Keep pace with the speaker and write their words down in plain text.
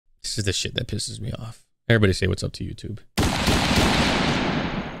This is the shit that pisses me off. Everybody say what's up to YouTube.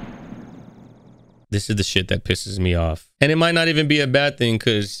 This is the shit that pisses me off. And it might not even be a bad thing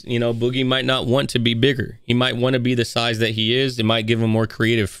because, you know, Boogie might not want to be bigger. He might want to be the size that he is. It might give him more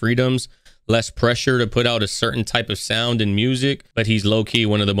creative freedoms, less pressure to put out a certain type of sound in music. But he's low-key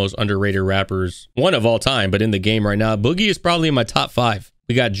one of the most underrated rappers, one of all time, but in the game right now. Boogie is probably in my top 5.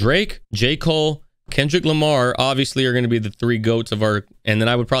 We got Drake, J. Cole, Kendrick Lamar, obviously are going to be the 3 GOATs of our, and then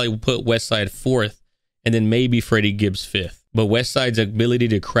I would probably put Westside 4th, and then maybe Freddie Gibbs 5th. But Westside's ability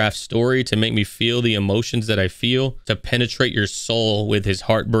to craft story, to make me feel the emotions that I feel, to penetrate your soul with his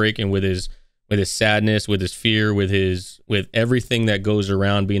heartbreak and with his sadness, with his fear, with everything that goes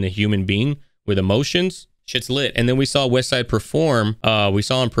around being a human being with emotions. Shit's lit. And then we saw Westside perform. We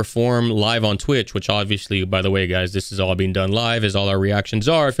saw him perform live on Twitch, which obviously, by the way, guys, this is all being done live as all our reactions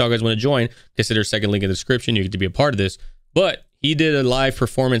are. If y'all guys want to join, consider second link in the description. You get to be a part of this. But he did a live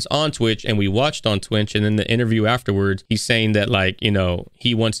performance on Twitch and we watched on Twitch. And then the interview afterwards, he's saying that, like, you know,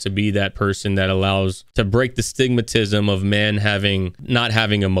 he wants to be that person that allows to break the stigmatism of men not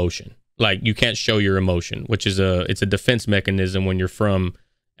having emotion. Like, you can't show your emotion, which is it's a defense mechanism when you're from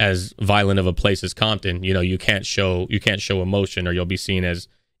as violent of a place as Compton. You know, you can't show emotion or you'll be seen as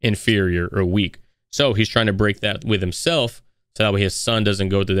inferior or weak. So he's trying to break that with himself so that way his son doesn't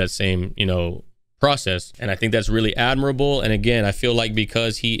go through that same, you know, process. And I think that's really admirable. And again, I feel like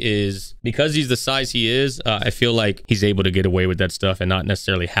because he's the size he is, I feel like he's able to get away with that stuff and not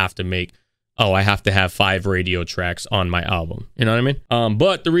necessarily have to make, oh, I have to have 5 radio tracks on my album. You know what I mean?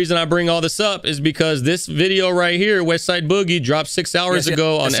 But the reason I bring all this up is because this video right here, Westside Boogie, dropped 6 hours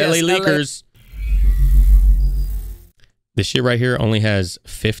ago on LA Leakers. This shit right here only has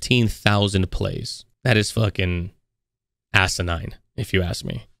 15,000 plays. That is fucking asinine, if you ask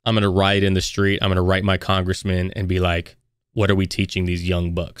me. I'm going to riot in the street. I'm going to write my congressman and be like, what are we teaching these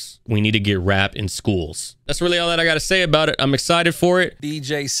young bucks? We need to get rap in schools. That's really all that I got to say about it. I'm excited for it.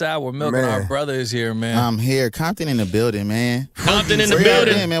 DJ Sour Milk and our brother is here, man. I'm here. Compton in the building, man. Compton in the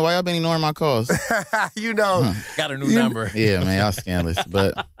building. Yeah, man. Why y'all been ignoring my calls? You know. Got a new number. Yeah, man. Y'all scandalous.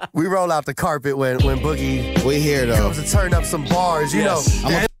 But we roll out the carpet when Boogie we here, though. comes to turn up some bars, you know.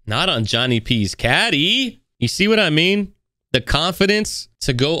 Not on Johnny P's Caddy. You see what I mean? The confidence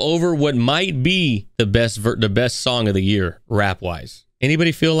to go over what might be the best song of the year, rap-wise.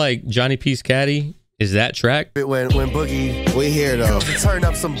 Anybody feel like Johnny P's Caddy is that track? When Boogie we here, though. comes to turn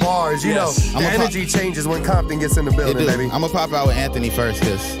up some bars, you know. The energy changes when Compton gets in the building, baby. I'm gonna pop out with Anthony first,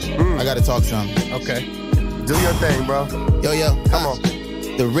 because I gotta talk to him. Okay. Do your thing, bro. Yo, come on.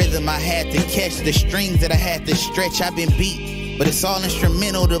 The rhythm I had to catch, the strings that I had to stretch, I've been beat. But it's all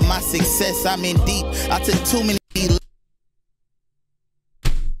instrumental to my success, I'm in deep. I took too many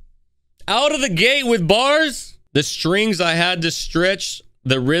out of the gate with bars, the strings I had to stretch,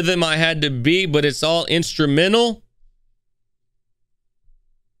 the rhythm I had to beat, but it's all instrumental.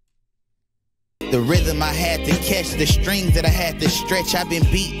 The rhythm I had to catch, the strings that I had to stretch, I've been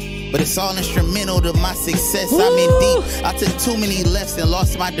beat. But it's all instrumental to my success, I'm in deep. I took too many lefts and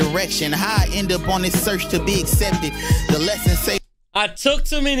lost my direction. How I end up on this search to be accepted. The lesson say I took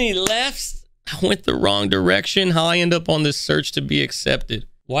too many lefts. I went the wrong direction. How I end up on this search to be accepted.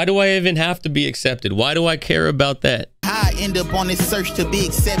 Why do I even have to be accepted? Why do I care about that? How I end up on this search to be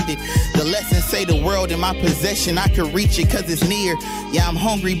accepted. The lessons say the world in my possession. I could reach it because it's near. Yeah, I'm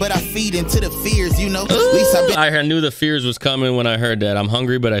hungry, but I feed into the fears, you know. At least I knew the fears was coming when I heard that. I'm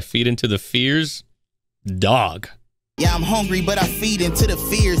hungry, but I feed into the fears. Dog. Yeah, I'm hungry, but I feed into the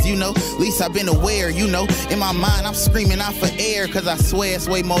fears, you know. At least I've been aware, you know. In my mind, I'm screaming out for air, because I swear it's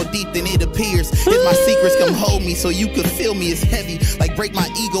way more deep than it appears. If my secrets come hold me so you could feel me, it's heavy. Like break my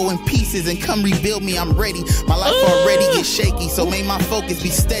ego in pieces and come rebuild me, I'm ready. My life already gets shaky, so may my focus be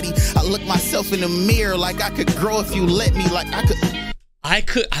steady. I look myself in the mirror like I could grow if you let me, like I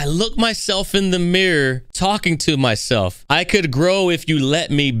could. I look myself in the mirror talking to myself. I could grow if you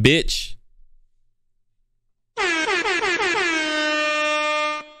let me, bitch.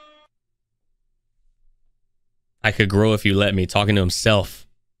 I could grow if you let me, talking to himself.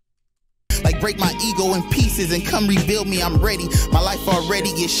 Like break my ego in pieces and come rebuild me, I'm ready. My life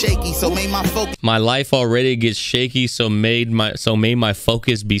already gets shaky, so may my focus. My life already gets shaky, so may my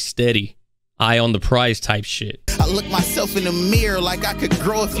focus be steady. Eye on the prize type shit. I look myself in the mirror like I could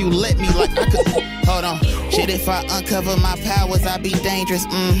grow if you let me, like I could. Hold on. Shit, if I uncover my powers, I'd be dangerous.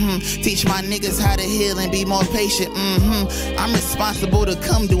 Teach my niggas how to heal and be more patient. I'm responsible to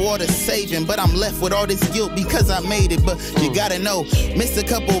come do all the saving, but I'm left with all this guilt because I made it. But you gotta know, missed a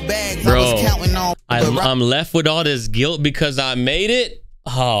couple bags. Bro, I was counting on. I'm left with all this guilt because I made it.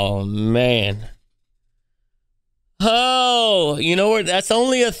 Oh man. Oh, you know what? That's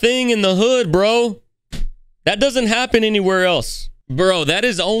only a thing in the hood, bro. That doesn't happen anywhere else. Bro, that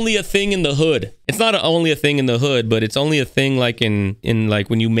is only a thing in the hood. It's not only a thing in the hood, but it's only a thing like in like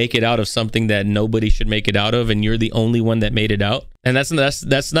when you make it out of something that nobody should make it out of and you're the only one that made it out. And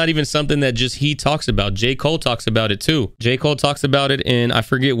that's not even something that just he talks about. J. Cole talks about it too. J. Cole talks about it in, I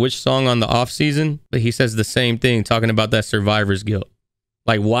forget which song on the off season, but he says the same thing, talking about that survivor's guilt.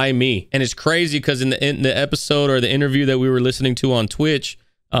 Like, why me? And it's crazy because in the episode or the interview that we were listening to on Twitch,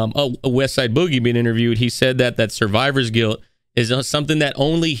 a Westside Boogie being interviewed, he said that survivor's guilt is something that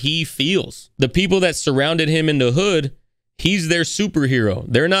only he feels. The people that surrounded him in the hood, he's their superhero.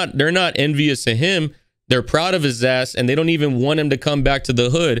 They're not envious of him. They're proud of his ass, and they don't even want him to come back to the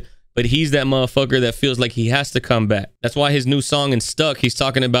hood. But he's that motherfucker that feels like he has to come back. That's why his new song in Stuck, he's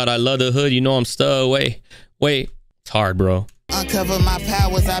talking about, I love the hood, you know I'm stuck. Wait. It's hard, bro. Uncover my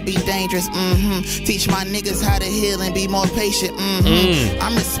powers, I be dangerous. Teach my niggas how to heal and be more patient.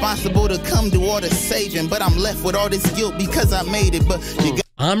 I'm responsible to come do all the saving, but I'm left with all this guilt because I made it. But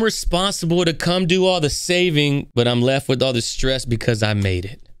I'm responsible to come do all the saving, but I'm left with all the stress because I made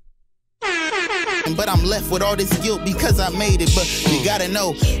it. But I'm left with all this guilt because I made it. But you gotta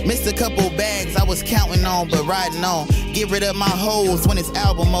know, missed a couple bags I was counting on, but riding on. Get rid of my hoes when it's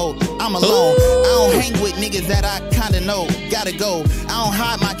album mode. I'm alone. I don't hang with niggas that I kinda know. Gotta go. I don't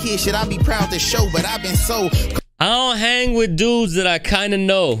hide my kid shit. I be proud to show, but I've been so. I don't hang with dudes that I kinda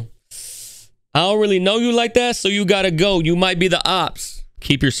know. I don't really know you like that, so you gotta go. You might be the ops.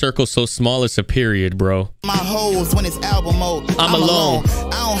 Keep your circle so small it's a period, bro. My hoes when it's album mode. I'm alone.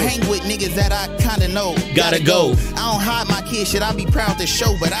 I don't hang with niggas that I kinda know. Gotta go. I don't hide my kid shit. I be proud to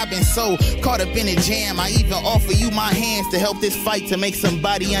show, but I've been so caught up in a jam. I even offer you my hands to help this fight to make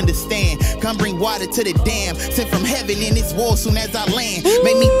somebody understand. Come bring water to the dam. Sent from heaven in this war soon as I land.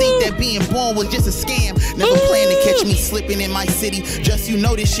 Made me think that being born was just a scam. Never planned to catch me slipping in my city. Just you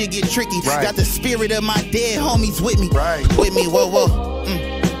know this shit get tricky. Got the spirit of my dead homies with me. With me, whoa.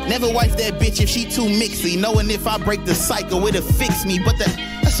 Never wife that bitch if she too mixy. Knowing if I break the cycle, it'll fix me. But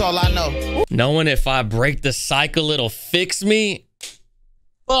that's all I know. Knowing if I break the cycle, it'll fix me.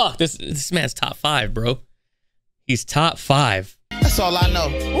 Fuck, this man's top 5, bro. He's top 5. That's all I know.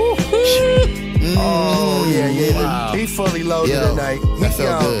 Oh, yeah. Wow. He fully loaded tonight. That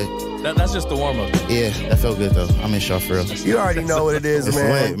felt good. That's just the warm-up. Yeah, that felt good, though. I'm in Shaw for real. You already know what it is,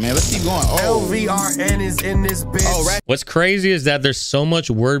 man. Man, let's keep going. LVRN is in this bitch. Oh, right. What's crazy is that there's so much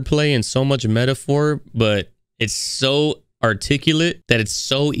wordplay and so much metaphor, but it's so articulate that it's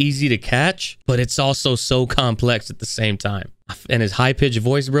so easy to catch, but it's also so complex at the same time. And his high-pitched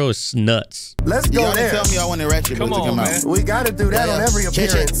voice, bro, is nuts. Let's go Y'all there. didn't tell me I want to ratchet Come on, man. out. We got to do that on every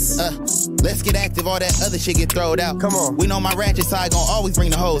appearance. Let's get active. All that other shit get thrown out. Come on. We know my ratchet side gon' always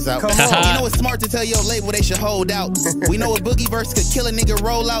bring the hoes out. Come on. You know it's smart to tell your label they should hold out. We know a boogie verse could kill a nigga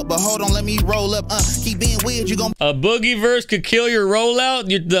roll out, but hold on, let me roll up. Keep being weird, you gon' A boogie verse could kill your rollout.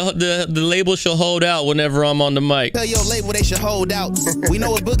 The label shall hold out whenever I'm on the mic. tell your label they should hold out. We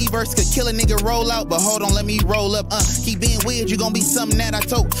know a boogie verse could kill a nigga roll out, but hold on, let me roll up. Keep being weird, you gon' be something that I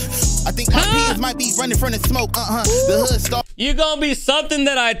told. I think my peers might be running from the smoke. The hood star. You gonna be something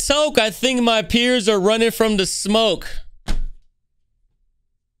that I toke. I think my peers are running from the smoke.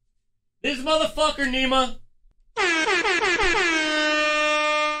 This motherfucker, Nima.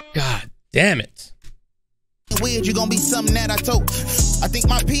 God damn it. Weird, you gon' be something that I told. I think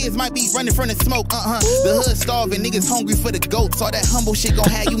my peers might be running from the smoke. The hood starving, niggas hungry for the goats. All that humble shit gon'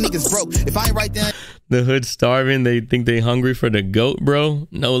 have you niggas broke. If I ain't right there. The hood starving, they think they hungry for the goat, bro.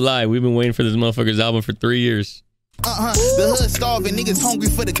 No lie, we've been waiting for this motherfucker's album for 3 years. The hood starving, niggas hungry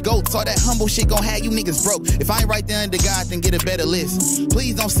for the goats. All that humble shit gon' have you niggas broke. If I ain't right there under God, then get a better list.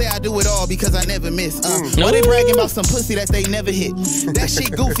 Please don't say I do it all because I never miss. Why they bragging about some pussy that they never hit? That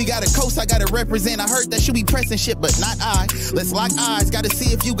shit goofy, got a coast I gotta represent. I heard that you be pressing shit, but not I. Let's lock eyes, gotta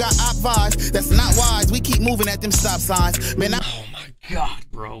see if you got op vibes. That's not wise, we keep moving at them stop signs. Man, Oh my God,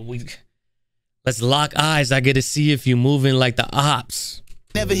 bro. Let's lock eyes. I get to see if you moving like the ops.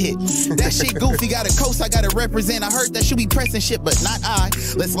 never hit. That shit goofy, got a coast I gotta represent. I heard that you be pressing shit, but not I.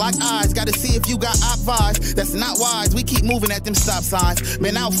 Let's lock eyes, gotta see if you got op vibes. That's not wise, we keep moving at them stop signs.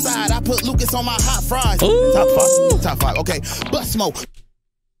 Man, outside, I put Lucas on my hot fries. Ooh. Top five, okay. Bust smoke.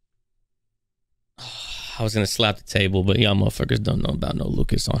 I was gonna slap the table, but y'all motherfuckers don't know about no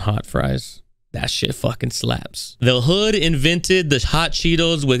Lucas on hot fries. That shit fucking slaps. The hood invented the hot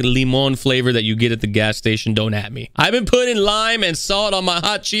Cheetos with limon flavor that you get at the gas station. Don't at me. I've been putting lime and salt on my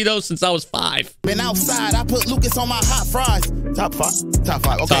hot Cheetos since I was 5. Been outside, I put Lucas on my hot fries. Top 5. Top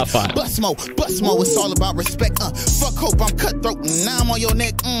 5. Okay. Top 5. Bust mo. It's all about respect. Fuck hope, I'm cutthroat. Now I'm on your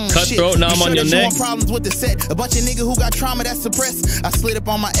neck. Cutthroat, now I'm on your neck. Problems with the set. A bunch of niggas who got trauma that's suppressed. I slid up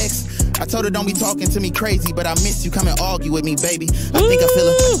on my ex. I told her don't be talking to me crazy, but I miss you. Come and argue with me, baby. I think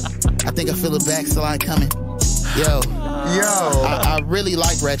I feel a backslide coming. Yo. I really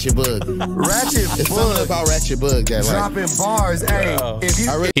like Ratchet Bug. It's something about Ratchet Bug that dropping bars. Hey, if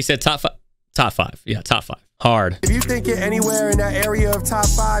you he said top 5. Top 5. Yeah, top 5. Hard. If you think you're anywhere in that area of top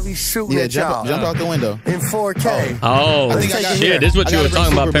 5, he's shooting at y'all. Jump out the window. In 4K. Oh, shit. This is what you were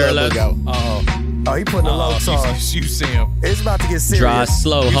talking about, Parallel. Oh, he putting the low song. You see him. It's about to get serious. Drive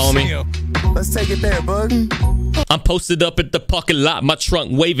slow, homie. Let's take it there, Bug. I'm posted up at the parking lot, my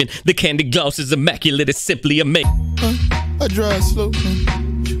trunk waving. The candy gloss is immaculate. It's simply amazing. I drive slow.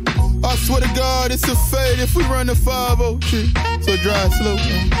 I swear to God, it's a fade if we run the 5-0 shit. So drive slow.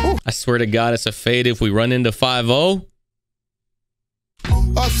 I swear to God, it's a fade if we run into 5-0.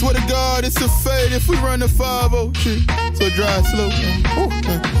 I swear to God, it's a fade if we run the 5-0 shit. So drive slow.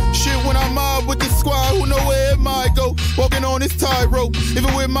 Shit, when I'm out with the squad, who know where it might go? Walking on this tightrope,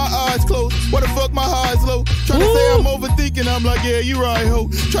 even with my eyes closed. Why the fuck my highs low? Trying to say I'm overthinking, I'm like, yeah, you right, ho.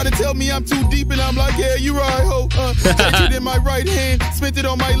 Try to tell me I'm too deep, and I'm like, yeah, you right, ho. Touch it in my right hand, spent it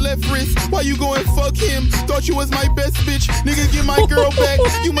on my left wrist. Why you going fuck him? Thought you was my best bitch. Nigga, get my girl back.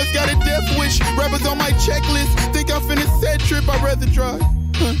 You must got a death wish. Rappers on my checklist. Think I finna set trip, I'd rather drive.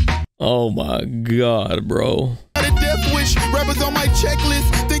 Oh my God, bro. Got a death wish. Rappers on my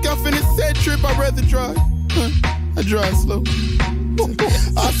checklist. Think I finna set trip, I'd rather drive. I drive slow.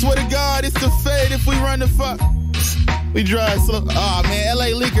 I swear to God, it's a fade if we run the fuck. We drive slow. Oh man, LA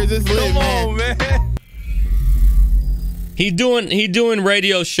Leakers is lit, man. Come on, man. He doing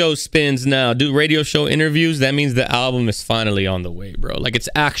radio show spins now. Do radio show interviews. That means the album is finally on the way, bro. Like, it's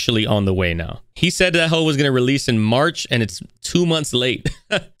actually on the way now. He said that hoe was gonna release in March, and it's 2 months late.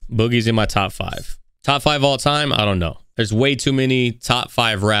 Boogie's in my top 5. Top 5 all time? I don't know. There's way too many top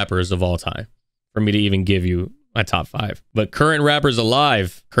 5 rappers of all time for me to even give you my top 5. But current rappers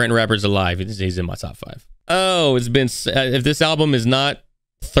alive, he's in my top 5. Oh, it's been, if this album is not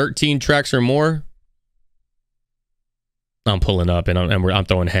 13 tracks or more, I'm pulling up and I'm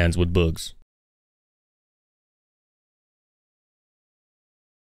throwing hands with Boogs.